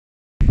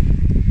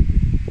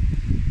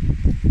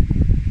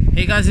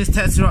Hey guys, it's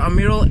Tetsuro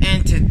Amiro,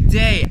 and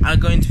today I'm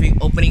going to be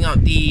opening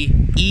up the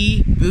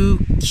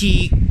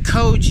Ibuki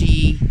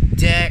Kouji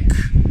deck.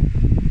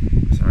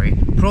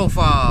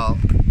 Profile.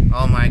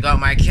 Oh my god,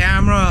 my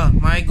camera!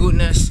 My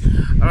goodness.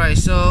 Alright,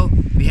 so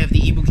we have the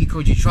Ibuki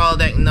Kouji trial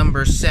deck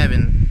number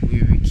 7.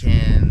 We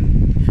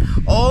can.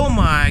 Oh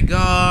my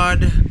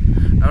god!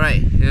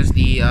 Alright, here's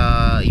the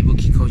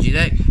Ibuki Kouji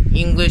deck,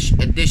 English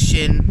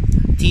edition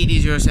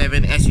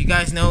TD07. As you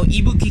guys know,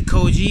 Ibuki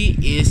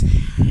Kouji is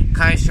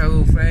Kai's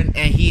childhood friend,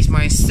 and he's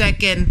my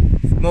second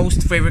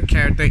most favorite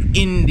character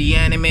in the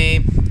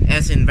anime,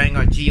 as in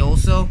Vanguard G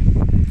also.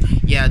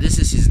 Yeah, this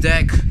is his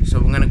deck, so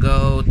we're gonna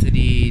go to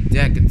the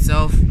deck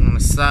itself on the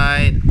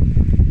side,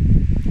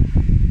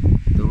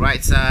 the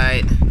right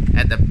side,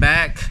 at the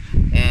back,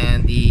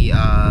 and the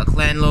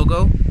clan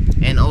logo,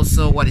 and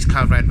also what is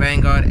Cardfight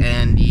Vanguard,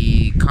 and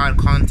the card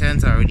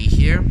contents are already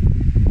here.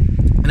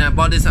 And I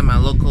bought this at my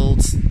local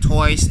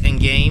toys and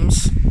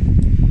games.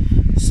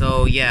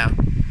 So yeah,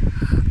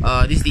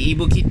 this is the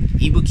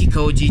Ibuki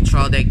Kouji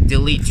trial deck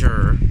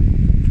deleter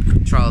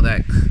trial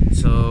deck.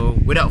 So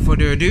without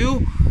further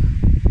ado,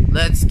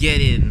 let's get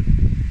in.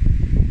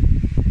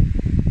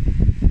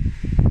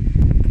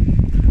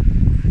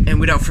 And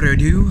without further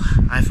ado,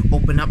 I've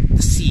opened up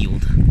the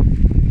sealed.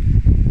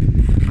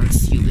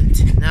 Unsealed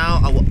it.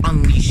 Now I will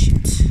unleash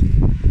it.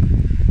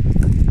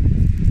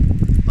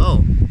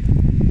 Oh,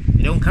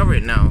 you don't cover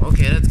it now.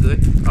 Okay, that's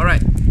good.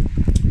 Alright.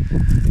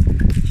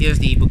 Here's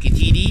the Ibuki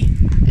TD.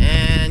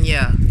 And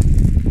yeah,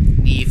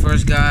 the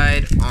first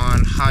guide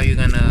on how you're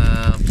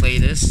gonna play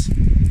this.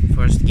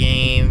 First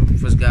game,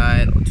 first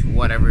guide to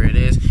whatever it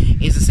is.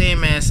 It's the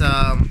same as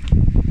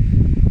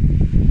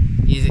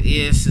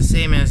it's the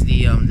same as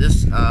the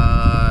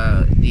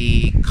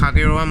the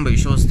Kagero one, but it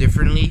shows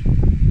differently.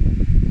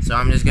 So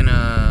I'm just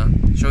gonna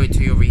show it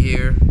to you over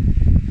here.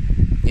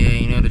 Yeah,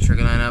 you know the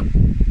trigger lineup.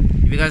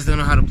 If you guys don't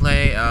know how to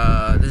play,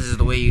 this is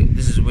the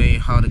way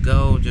how to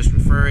go. Just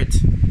refer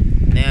it.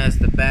 And as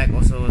the back,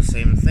 also the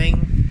same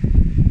thing.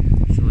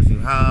 Shows you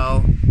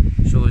how.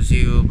 Shows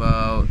you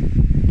about,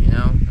 you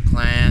know, the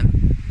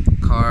clan,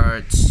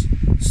 cards,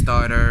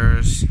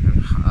 starters,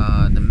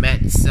 and, the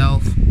Met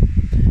itself,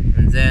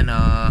 and then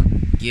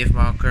gift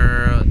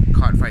marker,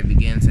 card fight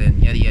begins,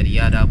 and yada yada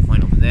yada,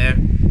 point over there.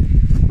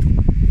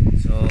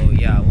 So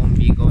yeah, I won't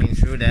be going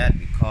through that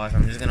because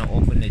I'm just gonna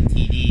open the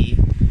TD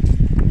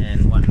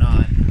and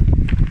whatnot.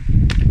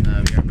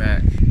 We are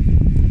back,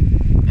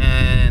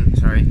 and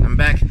sorry, I'm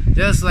back.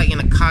 Just like in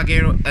a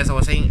Kagero, as I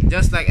was saying,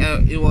 just like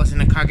it was in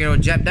a Kagero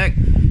Jet deck,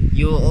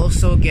 you'll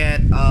also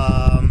get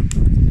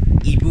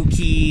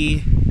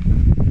Ibuki.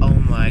 Oh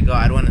my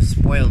god, I don't want to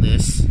spoil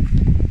this.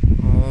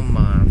 Oh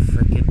my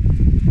freaking.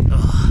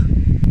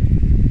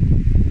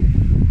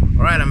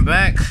 Alright, I'm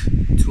back.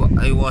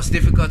 It was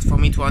difficult for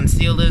me to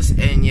unseal this,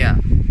 and yeah,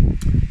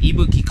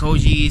 Ibuki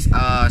Kouji's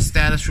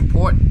status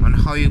report on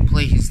how you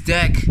play his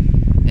deck,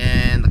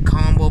 and the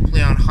combo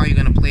play on how you're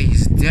gonna play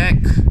his deck,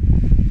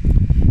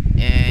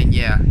 and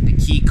yeah, the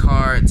key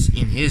cards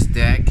in his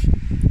deck,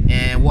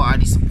 and what are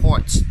the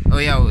supports. Oh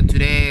yeah,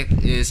 today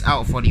is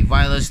out for the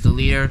Violence, the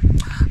leader.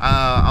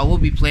 I will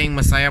be playing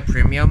Messiah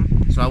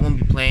Premium, so I won't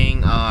be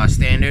playing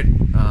standard.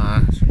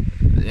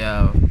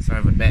 Yeah,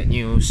 sorry for bad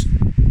news.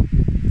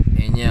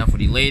 And yeah, for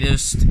the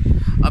latest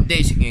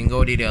updates, you can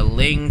go to their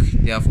link,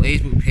 their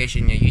Facebook page,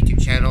 and their YouTube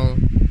channel.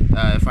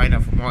 Find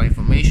out for more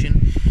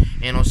information.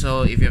 And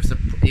also, if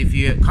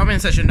you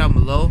comment section down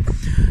below,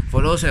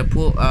 for those who have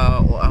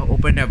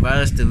opened their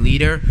Violence, the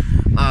leader,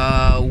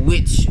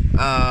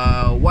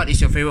 what is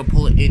your favorite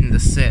pull in the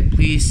set?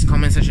 Please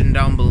comment section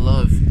down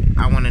below. If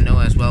I want to know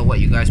as well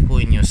what you guys pull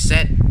in your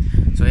set.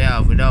 So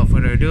yeah, without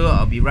further ado,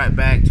 I'll be right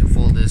back to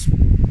fold this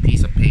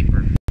piece of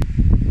paper.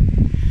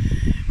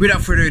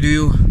 Without further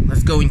ado,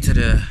 let's go into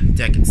the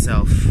deck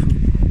itself.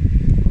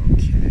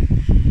 Okay.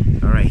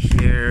 Alright,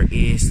 here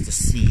is the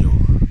seal.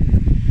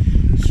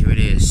 Here it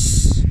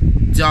is.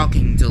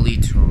 Docking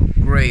Deleter,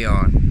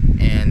 Grayon,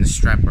 and the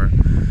Strapper.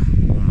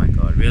 Oh my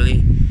god,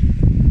 really?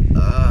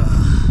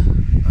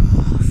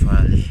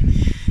 Finally.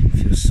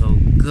 Feels so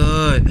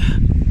good.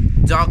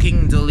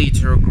 Docking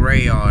Deleter,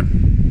 Grayon.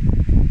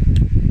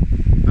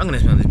 I'm gonna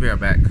smell this beer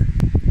back.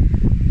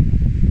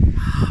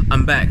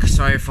 I'm back.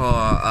 Sorry for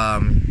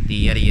the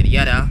yada yada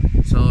yada.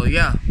 So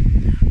yeah,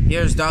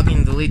 here's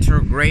Docking Deleter,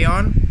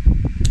 Grayon.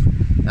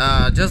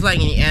 Just like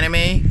in the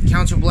anime,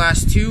 Counter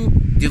Blast 2,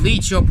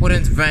 delete your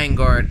opponent's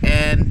Vanguard,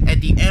 and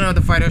at the end of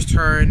the fighter's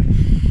turn,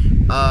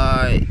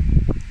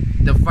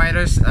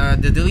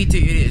 the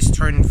deleted unit is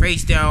turned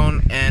face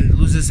down and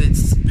loses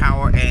its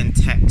power and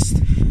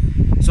text.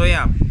 So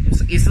yeah,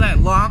 it's like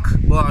lock,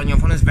 but on your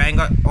opponent's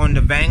Vanguard, on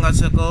the Vanguard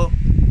circle,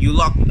 you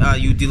lock,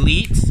 you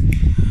delete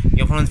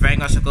your opponent's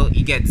Vanguard circle,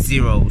 you get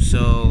 0.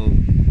 So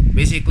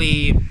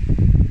basically,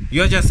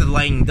 you're just a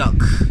lying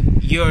duck.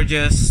 You're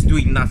just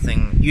doing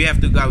nothing. You have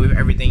to go with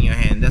everything in your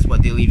hand. That's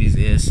what delete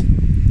is.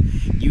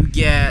 You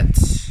get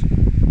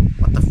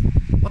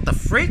what the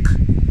frick?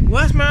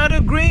 Where's my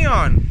other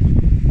Grayon?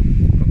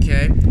 Okay.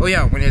 Okay. Oh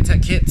yeah, when you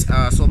attack hits,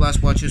 Soul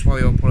Blast will choose while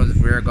your opponent's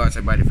rear guards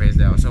and body face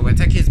down. So when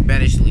attack hits,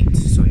 banish delete.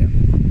 So yeah,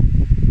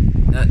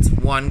 that's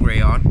one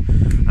Greyon.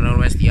 I don't know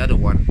where's the other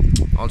one.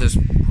 I'll just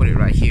put it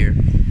right here.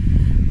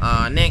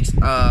 Next,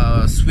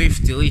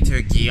 Swift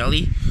Deleter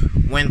Giali.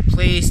 When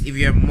placed, if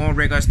you have more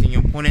rear guards than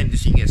your opponent,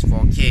 this thing gets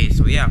 4k.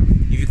 So yeah,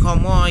 if you call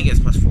more, it gets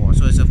 +4.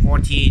 So it's a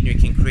 14. You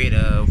can create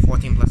a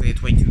 14 plus a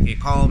 22k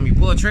column. You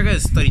pull a trigger,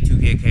 it's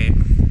 32k.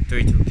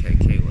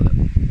 32k.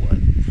 What?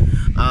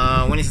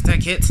 When its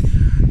attack hits,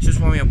 choose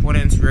one of your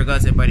opponent's rear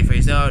guards and body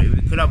face out. If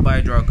you could up by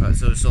a draw a card,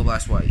 so it's Soul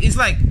Blast what? It's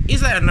like an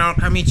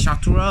Narukami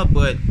Chatura,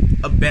 but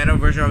a better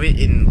version of it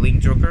in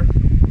Link Joker.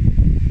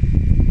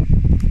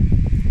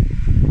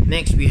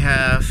 Next we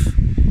have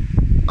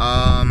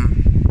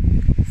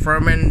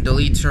Ferment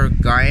Deleter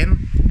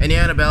Gaian. Any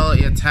Annabelle,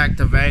 you attack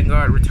the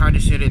Vanguard, retire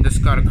this hit,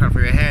 discard a card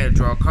from your hand,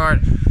 draw a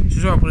card.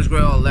 Choose your opponent's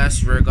rear or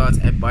less rear guards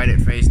and bite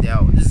it face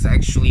down. This is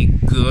actually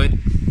good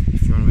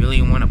if you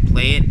really want to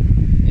play it.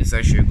 It's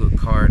actually a good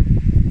card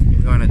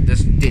if you want to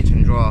just ditch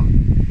and draw.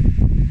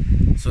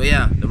 So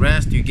yeah, the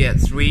rest you get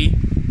 3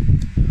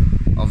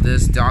 of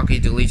this Darky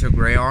Deleter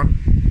Greyon.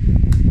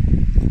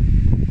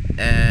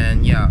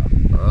 And yeah,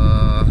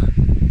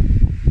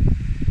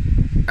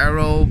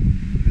 Arrow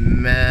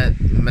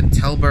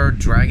Metalbur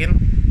Dragon.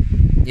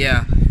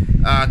 Yeah,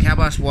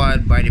 Cabas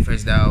Wad, bite it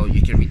face down.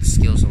 You can read the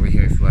skills over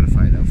here if you want to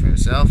find out for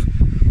yourself.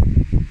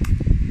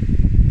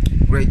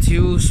 Grade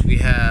 2s, we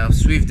have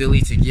Swift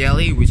Deleter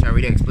Giali, which I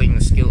already explained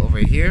the skill over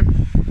here.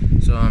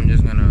 So I'm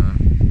just gonna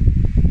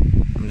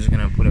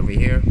put over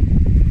here.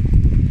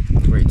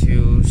 Grade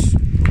 2s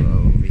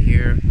over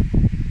here.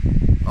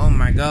 Oh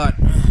my god.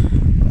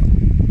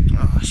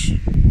 Oh shit.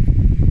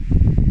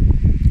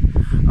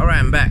 Alright,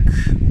 I'm back.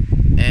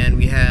 And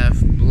we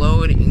have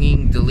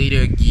Blooding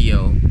Deleter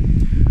Gio.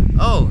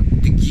 Oh,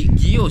 the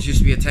Gios used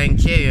to be a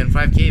 10k and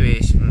 5k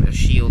base and a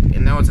shield,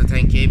 and now it's a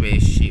 10k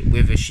base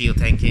with a shield,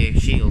 10k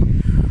shield.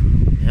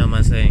 What the hell am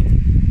I saying?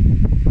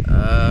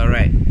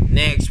 Right.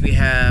 Next we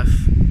have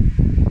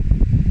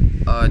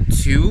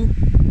 2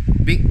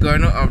 Big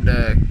Gunner of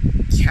the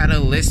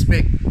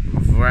Catalysmic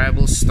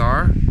Variable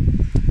Star.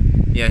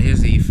 Yeah, here's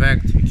the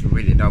effect. You can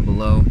read it down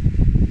below.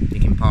 You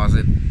can pause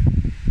it.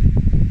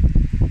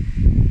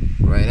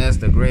 Right, that's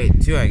the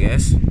grade 2, I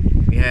guess.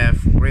 We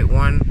have grade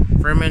 1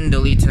 Ferment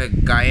Deleter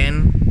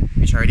Gaian,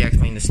 which I already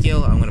explained the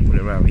skill. I'm gonna put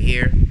it right over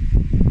here.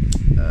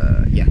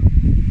 Yeah,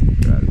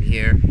 right over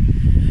here.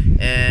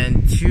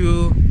 And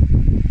 2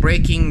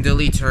 Breaking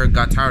Deleter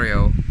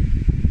Gatario.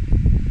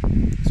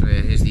 So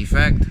here's the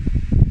effect.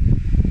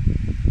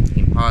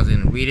 You can pause it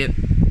and read it.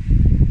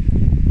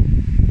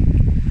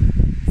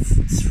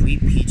 3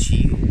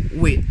 PG.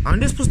 Wait, aren't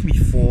there supposed to be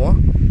 4?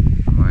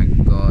 Oh my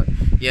god.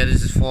 Yeah,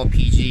 this is 4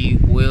 PG.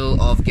 Will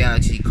of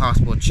Galaxy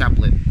Cosmo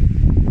Chaplet.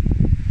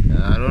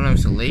 I don't know if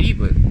it's a lady,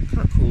 but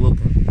kind of cool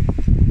looking.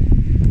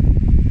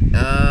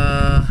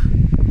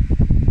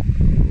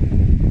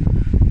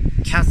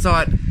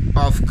 Cathode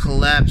of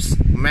Collapse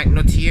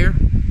Magnoteer.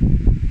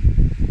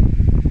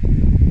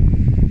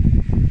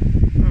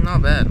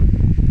 Not bad.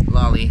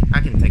 Lolly, I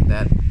can take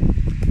that.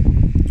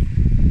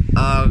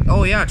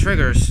 Oh yeah,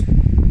 triggers.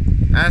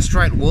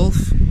 Astrite Wolf,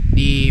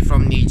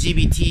 from the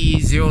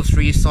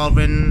GBT-03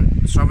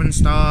 Sovereign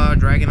Star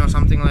Dragon or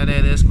something like that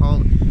it is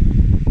called.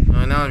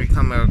 Now it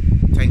become a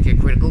 10k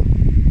critical.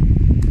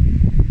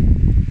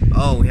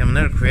 Oh, we have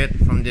another crit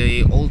from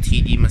the old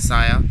TD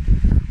Messiah,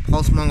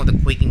 Pulse Monk of the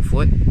Quaking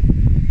Foot.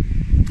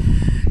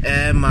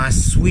 And my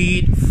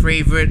sweet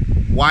favorite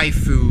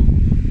waifu,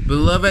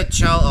 beloved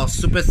child of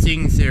Super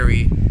Thing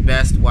Theory,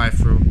 best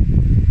waifu.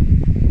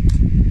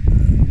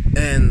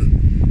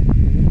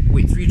 And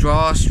wait, 3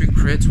 draws, 3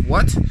 crits,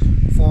 what?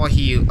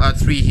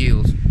 3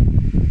 heals.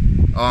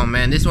 Oh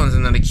man, this one's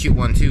another cute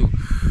one too.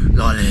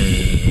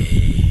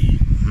 Lolly.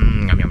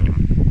 Yum, yum, yum.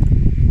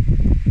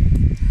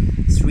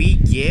 3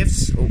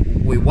 gifts? Oh,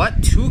 wait,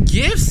 what? 2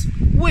 gifts?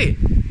 Wait,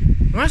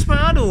 where's my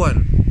other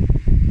one?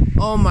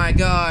 Oh my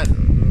god.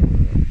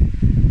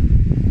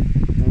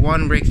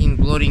 1 breaking,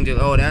 bloating.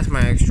 Oh, that's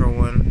my extra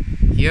one.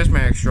 Here's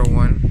my extra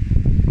one.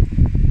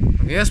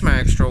 Here's my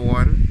extra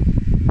one.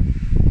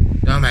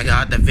 Oh my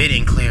god, the vid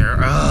ain't clear.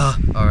 Ugh.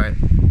 Alright.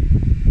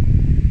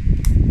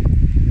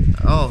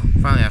 Oh,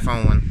 finally I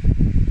found one.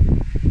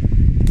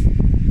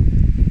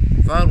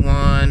 Found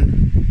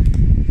one.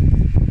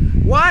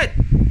 What?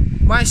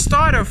 My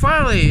starter,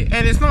 finally!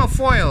 And it's not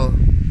foil.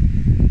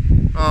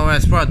 Oh,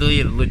 that's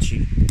probably deleted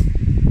Lucci.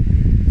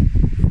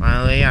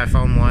 Finally, I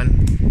found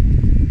one.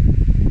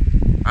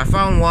 I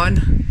found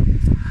one.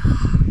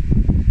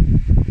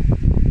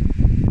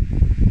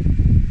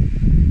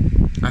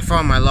 I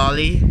found my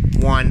lolly.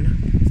 1.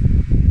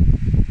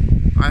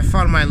 I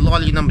found my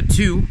lolly number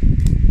 2.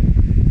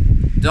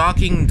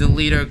 Docking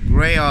Deleter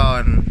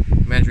Greyon.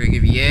 Magic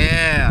give,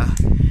 yeah.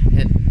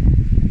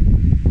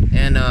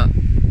 And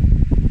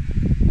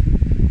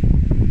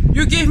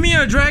you gave me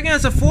a dragon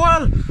as a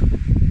foil?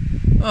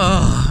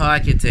 Oh, I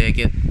can take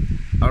it.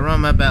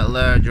 Aroma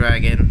Battler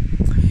Dragon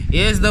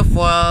is the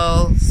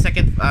foil,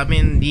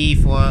 the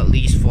foil,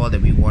 least foil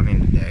that we want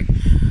in the deck.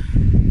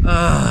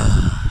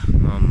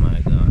 Oh my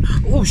god.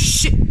 Oh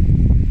shit.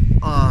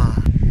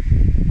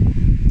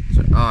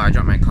 I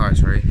dropped my card,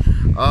 sorry.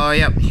 Oh,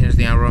 yep, here's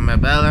the aroma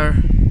beller.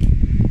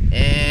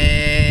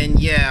 And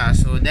yeah,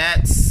 so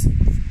that's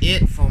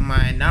it for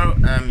my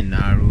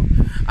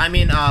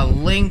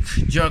Link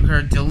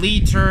Joker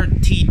Deleter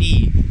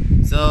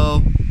TD.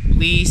 So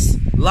please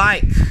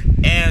like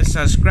and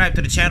subscribe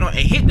to the channel and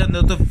hit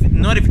the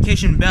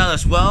notification bell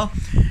as well.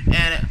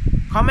 And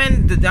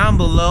comment down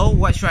below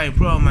what should I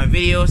improve on my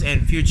videos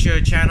and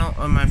future channel,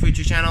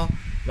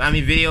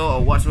 video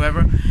or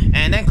whatsoever.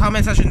 And then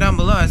comment section down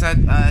below as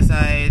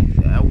I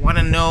want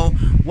to know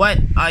what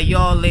are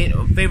your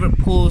favorite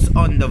pulls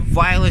on the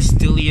Virus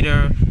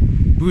Deleter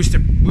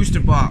booster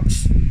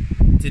box,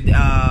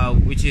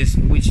 which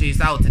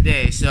is out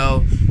today.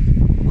 So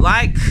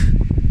like,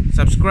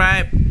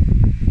 subscribe,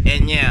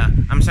 and yeah,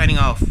 I'm signing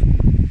off.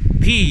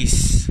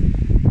 Peace.